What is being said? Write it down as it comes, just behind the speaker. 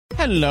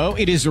Hello,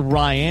 it is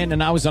Ryan,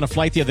 and I was on a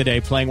flight the other day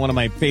playing one of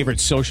my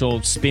favorite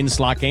social spin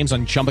slot games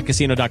on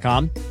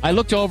ChumbaCasino.com. I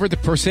looked over at the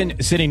person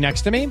sitting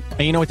next to me, and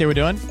you know what they were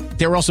doing?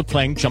 They were also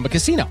playing Chumba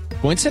Casino.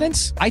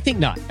 Coincidence? I think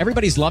not.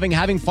 Everybody's loving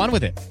having fun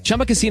with it.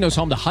 Chumba Casino is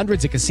home to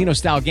hundreds of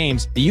casino-style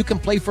games that you can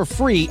play for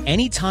free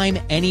anytime,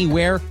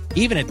 anywhere,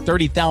 even at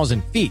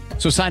 30,000 feet.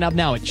 So sign up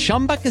now at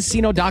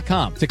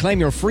ChumbaCasino.com to claim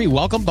your free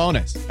welcome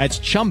bonus. That's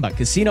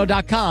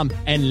ChumbaCasino.com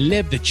and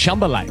live the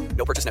Chumba life.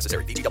 No purchase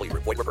necessary. VGW.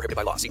 Void where prohibited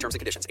by law. See terms and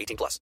conditions.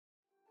 18+.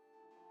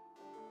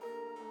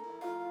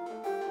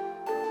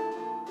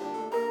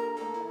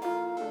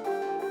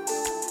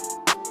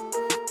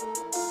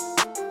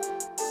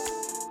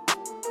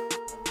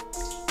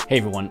 Hey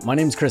everyone, my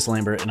name is Chris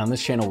Lambert, and on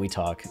this channel we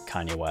talk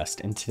Kanye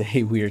West. And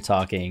today we are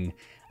talking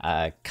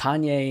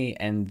Kanye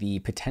and the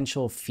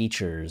potential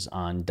features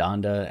on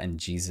Donda and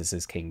Jesus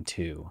is King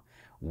 2,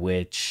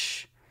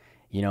 which,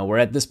 you know, we're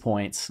at this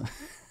point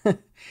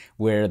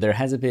where there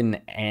hasn't been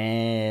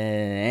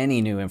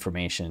any new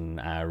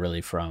information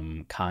really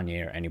from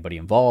Kanye or anybody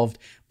involved,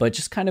 but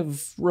just kind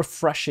of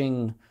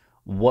refreshing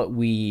what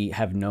we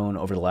have known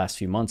over the last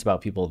few months about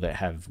people that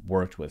have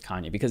worked with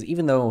Kanye. Because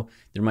even though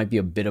there might be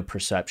a bit of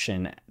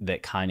perception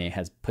that Kanye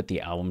has put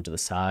the album to the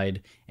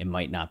side and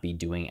might not be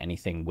doing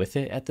anything with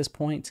it at this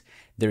point,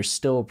 there's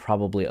still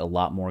probably a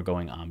lot more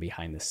going on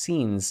behind the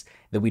scenes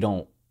that we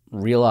don't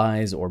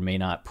realize or may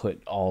not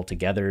put all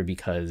together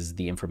because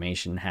the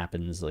information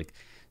happens like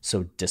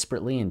so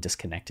disparately and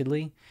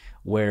disconnectedly,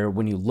 where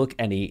when you look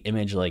at an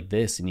image like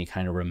this and you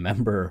kind of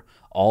remember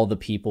all the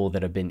people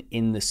that have been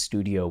in the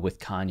studio with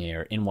Kanye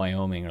or in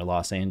Wyoming or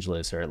Los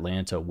Angeles or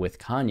Atlanta with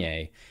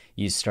Kanye,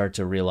 you start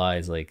to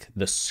realize like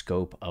the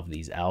scope of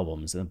these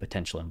albums and the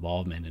potential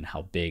involvement and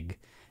how big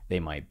they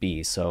might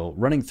be. So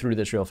running through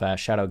this real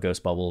fast, shout out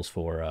Ghost Bubbles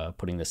for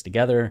putting this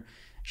together.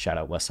 Shout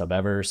out West Sub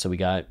Ever. So we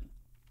got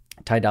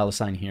Ty Dolla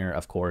 $ign here,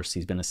 of course.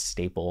 He's been a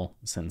staple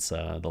since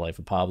The Life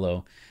of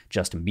Pablo.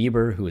 Justin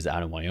Bieber, who is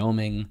out in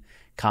Wyoming.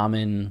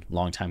 Common,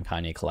 longtime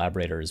Kanye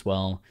collaborator as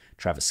well.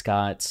 Travis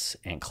Scott,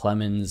 Ant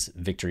Clemens,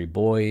 Victory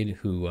Boyd,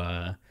 who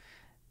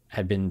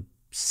had been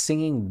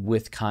singing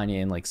with Kanye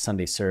in like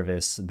Sunday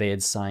service. They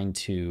had signed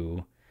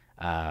to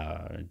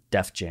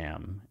Def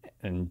Jam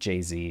and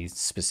Jay-Z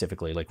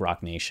specifically, like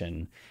Rock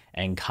Nation.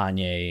 And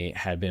Kanye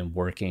had been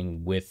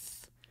working with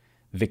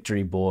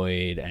Victory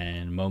Boyd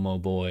and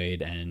Momo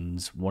Boyd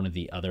and one of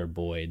the other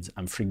Boyds.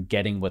 I'm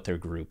forgetting what their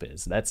group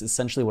is. That's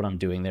essentially what I'm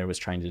doing there, was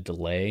trying to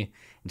delay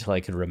until I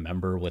could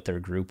remember what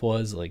their group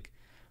was, like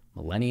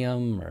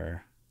Millennium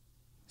or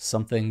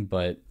something,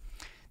 but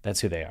that's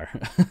who they are.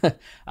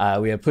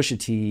 We have Pusha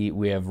T,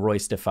 we have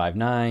Royce da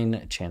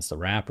 5'9", Chance the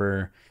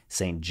Rapper,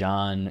 St.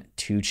 John,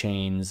 2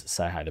 Chainz,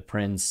 Sci-Hi the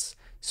Prince,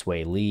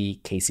 Sway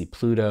Lee, Casey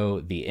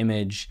Pluto, The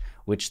Image,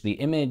 which The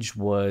Image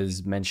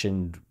was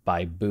mentioned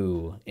by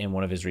Boo in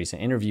one of his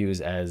recent interviews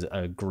as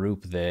a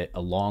group that,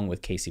 along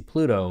with Casey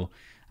Pluto,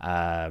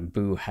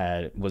 Boo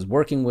was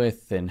working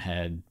with and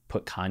had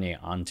put Kanye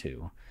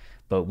onto.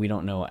 But we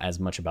don't know as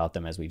much about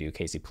them as we do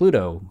Casey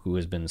Pluto, who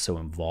has been so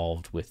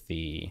involved with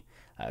the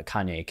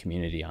Kanye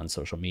community on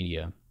social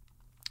media.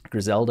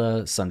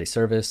 Griselda, Sunday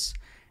Service,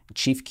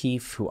 Chief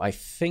Keef, who I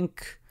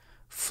think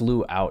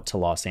flew out to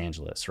Los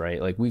Angeles,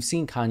 right? Like, we've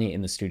seen Kanye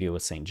in the studio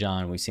with St.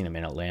 John. We've seen him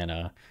in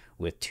Atlanta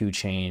with 2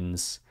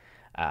 Chainz.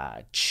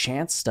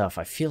 Chance stuff,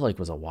 I feel like,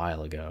 was a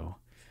while ago.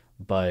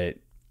 But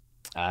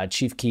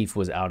Chief Keef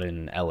was out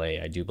in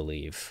LA, I do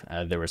believe.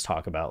 There was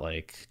talk about,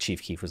 like,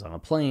 Chief Keef was on a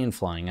plane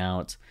flying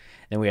out.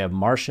 Then we have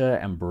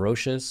Marsha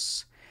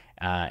Ambrosius,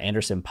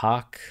 Anderson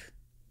 .Paak,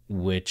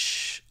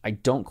 which I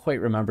don't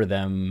quite remember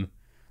them,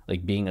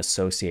 like, being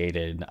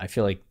associated. I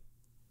feel like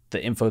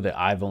the info that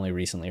I've only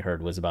recently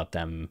heard was about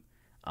them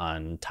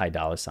on Ty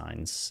Dolla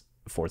 $ign's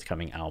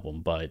forthcoming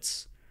album,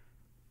 but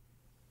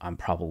I'm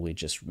probably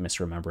just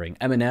misremembering.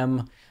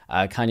 Eminem,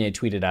 Kanye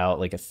tweeted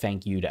out like a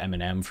thank you to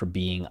Eminem for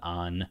being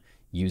on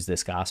Use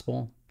This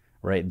Gospel,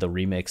 right? The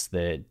remix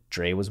that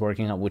Dre was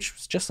working on, which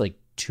was just like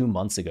 2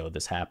 months ago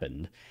this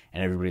happened.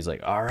 And everybody's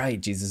like, all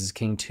right, Jesus is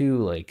King 2,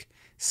 like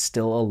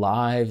still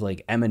alive,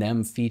 like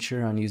Eminem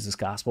feature on Use This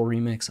Gospel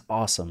remix.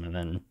 Awesome. And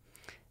then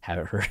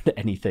haven't heard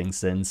anything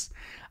since.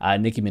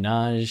 Nicki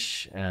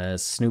Minaj,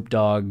 Snoop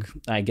Dogg,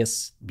 I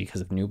guess because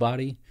of New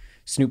Body.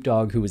 Snoop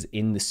Dogg, who was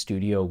in the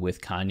studio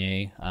with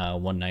Kanye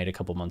one night a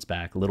couple months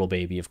back. Lil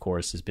Baby, of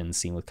course, has been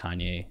seen with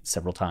Kanye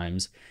several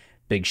times.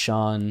 Big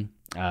Sean,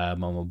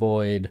 Momo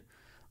Boyd,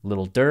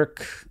 Lil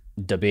Durk,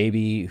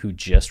 DaBaby, who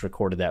just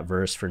recorded that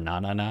verse for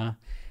Na Na Na.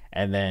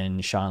 And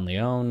then Sean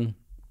Leon,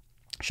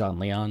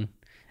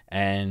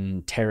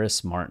 and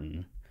Terrace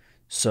Martin.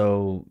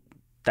 So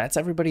that's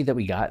everybody that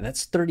we got.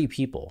 That's 30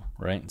 people,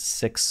 right?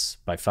 6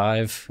 by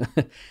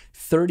 5.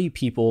 30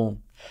 people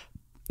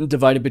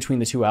divided between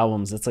the 2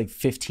 albums. That's like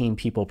 15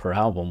 people per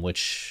album,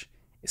 which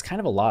is kind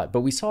of a lot.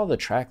 But we saw the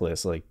track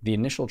list. Like, the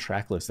initial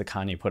track list that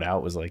Kanye put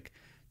out was like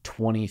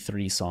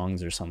 23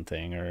 songs or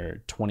something,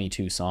 or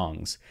 22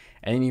 songs.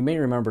 And you may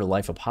remember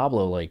Life of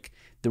Pablo, like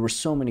there were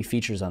so many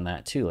features on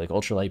that too. Like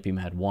Ultralight Beam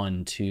had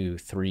 1, 2,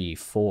 3,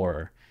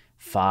 4,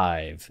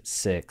 5,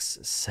 6,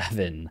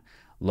 7.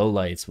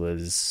 Lowlights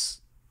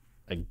was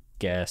a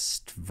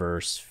guest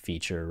verse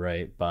feature,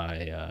 right?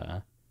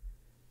 By,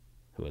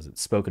 who was it?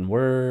 Spoken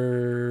Word.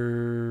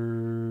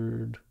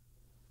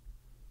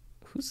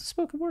 Who's the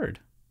Spoken Word?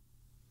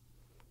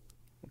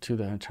 To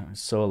that time.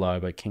 So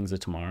Alive by Kings of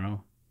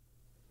Tomorrow.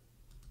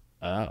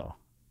 Oh.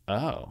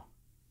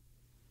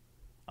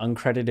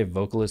 Uncredited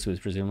vocalist who was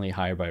presumably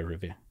hired by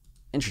Rivia.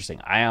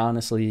 Interesting. I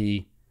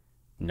honestly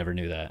never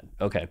knew that.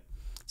 Okay.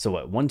 So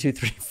what? 1, 2,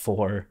 3,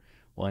 4.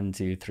 1,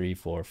 2, 3,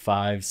 4,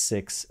 5,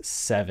 6,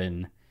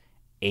 7,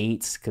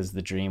 8, because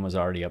the Dream was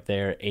already up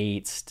there.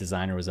 8,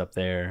 Designer was up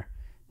there.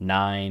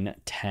 9,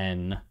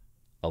 10,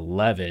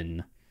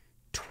 11,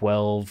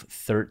 12,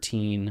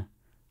 13,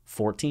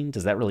 14.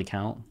 Does that really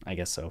count? I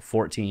guess so.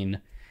 14,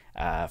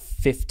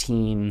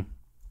 15,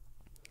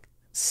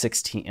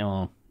 16.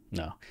 Oh,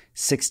 no.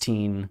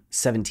 16,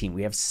 17.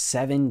 We have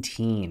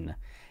 17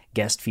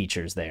 guest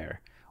features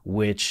there,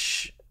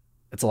 which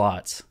it's a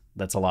lot.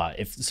 That's a lot.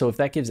 If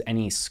that gives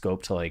any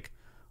scope to like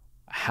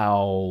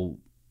how,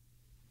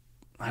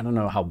 I don't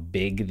know how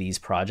big these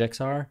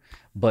projects are,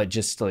 but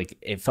just like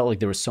it felt like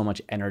there was so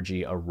much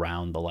energy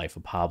around the life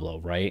of Pablo,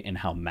 right? And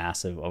how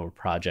massive of a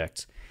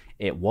project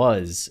it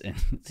was. And,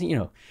 you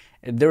know,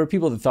 there were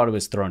people that thought it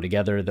was thrown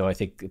together, though I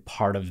think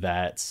part of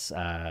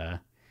that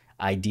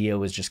idea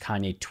was just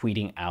Kanye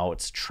tweeting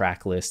out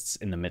track lists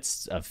in the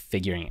midst of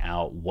figuring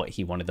out what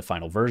he wanted the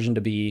final version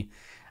to be,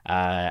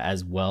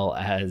 as well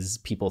as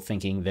people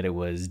thinking that it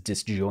was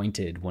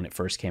disjointed when it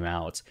first came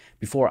out.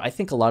 Before, I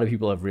think a lot of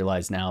people have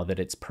realized now that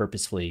it's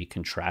purposefully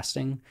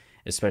contrasting,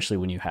 especially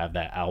when you have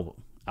that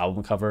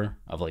album cover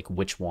of like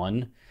which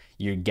one.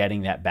 You're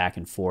getting that back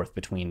and forth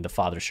between the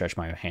Father Stretch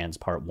My Hands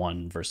Part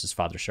 1 versus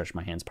Father Stretch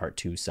My Hands Part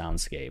 2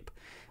 soundscape.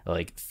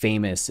 Like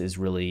Famous is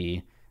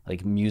really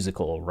like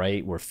musical,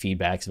 right? Where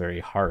Feedback's very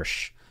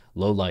harsh.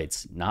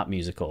 Lowlights, not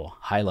musical.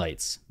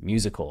 Highlights,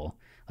 musical.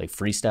 Like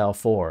Freestyle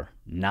 4,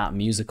 not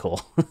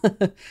musical.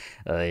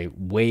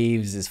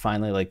 Waves is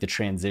finally like the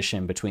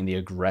transition between the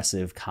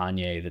aggressive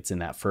Kanye that's in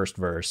that first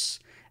verse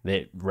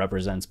that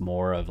represents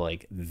more of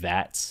like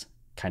that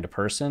kind of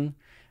person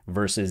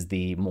versus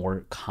the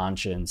more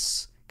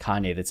conscious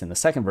Kanye that's in the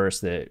second verse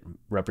that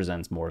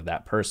represents more of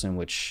that person,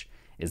 which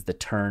is the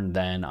turn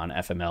then on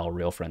FML,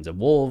 Real Friends and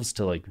Wolves,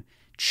 to like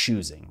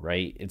choosing,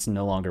 right? It's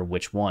no longer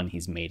which one.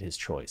 He's made his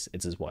choice.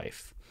 It's his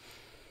wife.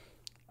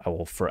 I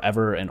will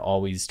forever and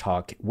always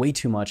talk way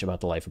too much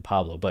about the life of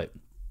Pablo, but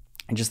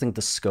I just think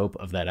the scope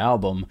of that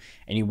album,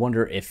 and you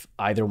wonder if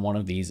either one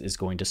of these is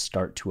going to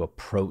start to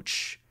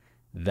approach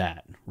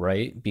that,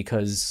 right?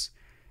 Because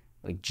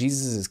like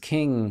Jesus is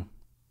King,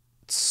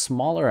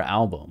 smaller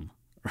album,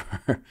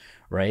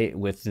 right?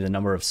 With the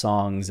number of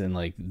songs and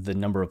like the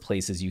number of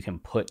places you can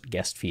put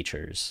guest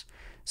features.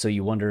 So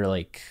you wonder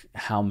like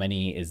how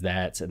many is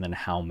that? And then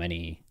how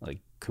many,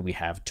 like, could we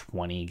have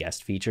 20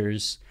 guest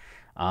features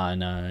on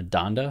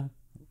Donda,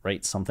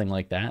 right? Something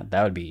like that.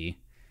 That would be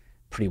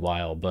pretty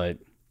wild. But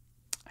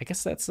I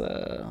guess that's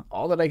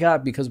all that I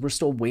got, because we're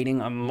still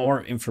waiting on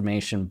more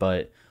information.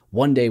 But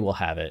one day we'll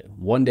have it.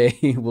 One day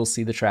we'll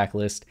see the track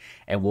list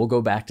and we'll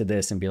go back to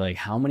this and be like,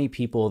 how many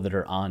people that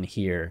are on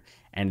here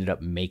ended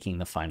up making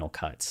the final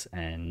cuts?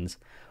 And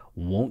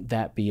won't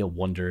that be a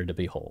wonder to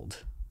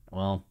behold?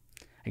 Well,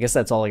 I guess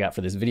that's all I got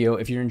for this video.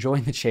 If you're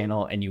enjoying the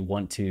channel and you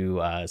want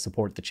to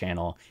support the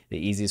channel, the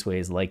easiest way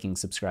is liking,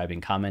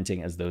 subscribing,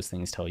 commenting, as those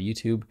things tell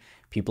YouTube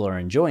people are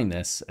enjoying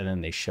this, and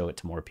then they show it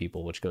to more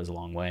people, which goes a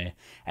long way.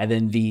 And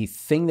then the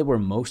thing that we're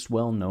most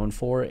well known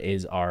for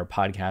is our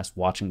podcast,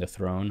 Watching the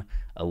Throne,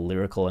 a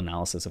lyrical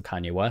analysis of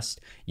Kanye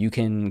West. You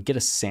can get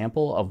a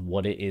sample of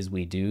what it is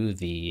we do,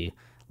 the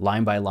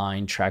line by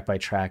line, track by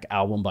track,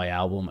 album by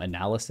album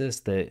analysis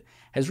that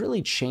has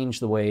really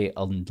changed the way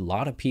a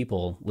lot of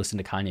people listen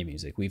to Kanye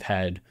music. We've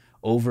had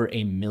over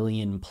 1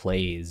 million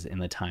plays in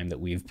the time that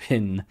we've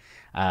been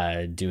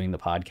doing the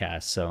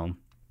podcast. So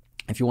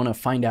if you want to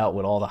find out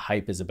what all the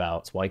hype is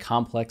about, why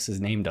Complex has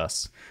named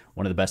us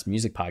one of the best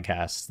music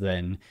podcasts,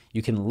 then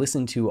you can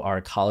listen to our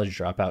College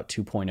Dropout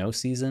 2.0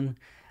 season.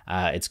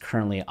 It's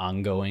currently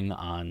ongoing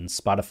on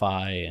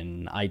Spotify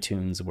and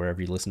iTunes,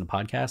 wherever you listen to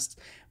podcasts.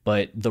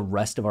 But the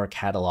rest of our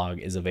catalog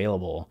is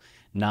available,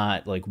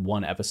 not like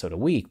one episode a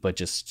week, but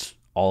just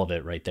all of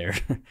it right there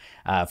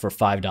for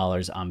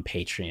 $5 on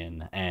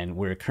Patreon. And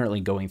we're currently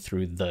going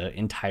through the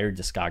entire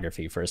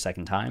discography for a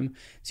second time.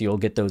 So you'll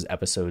get those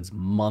episodes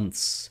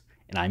months,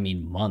 and I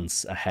mean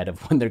months, ahead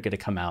of when they're going to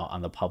come out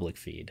on the public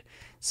feed.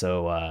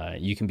 So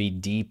you can be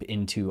deep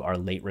into our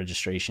late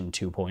registration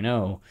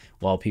 2.0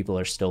 while people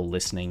are still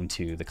listening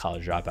to the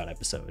College Dropout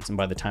episodes. And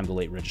by the time the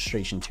late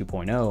registration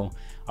 2.0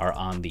 are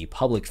on the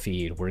public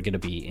feed, we're going to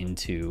be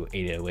into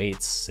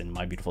 808s and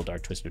My Beautiful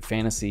Dark Twisted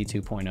Fantasy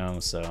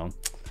 2.0. So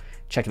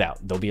check it out.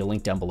 There'll be a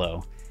link down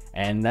below.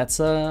 And that's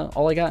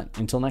all I got.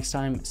 Until next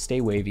time,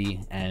 stay wavy.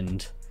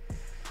 And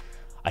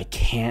I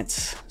can't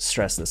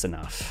stress this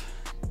enough.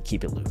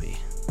 Keep it loopy.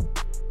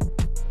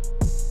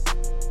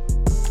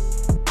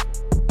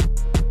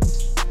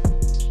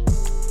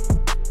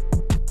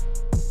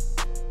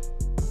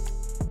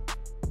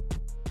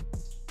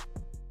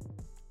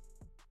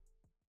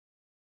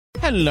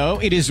 Hello,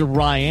 it is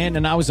Ryan,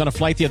 and I was on a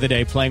flight the other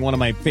day playing one of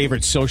my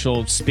favorite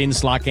social spin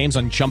slot games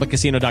on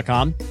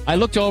ChumbaCasino.com. I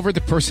looked over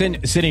the person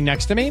sitting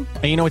next to me,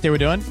 and you know what they were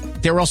doing?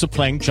 They were also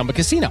playing Chumba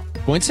Casino.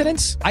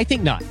 Coincidence? I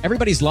think not.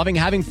 Everybody's loving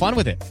having fun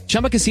with it.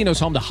 Chumba Casino is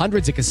home to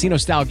hundreds of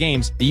casino-style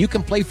games that you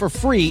can play for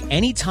free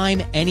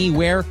anytime,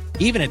 anywhere,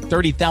 even at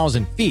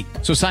 30,000 feet.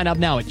 So sign up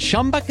now at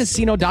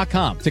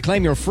ChumbaCasino.com to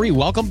claim your free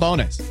welcome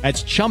bonus.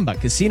 That's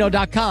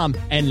ChumbaCasino.com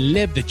and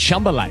live the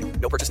Chumba life.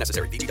 No purchase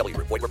necessary. VGW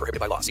Group. Void where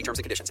prohibited by law. See terms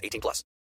and conditions. 18+.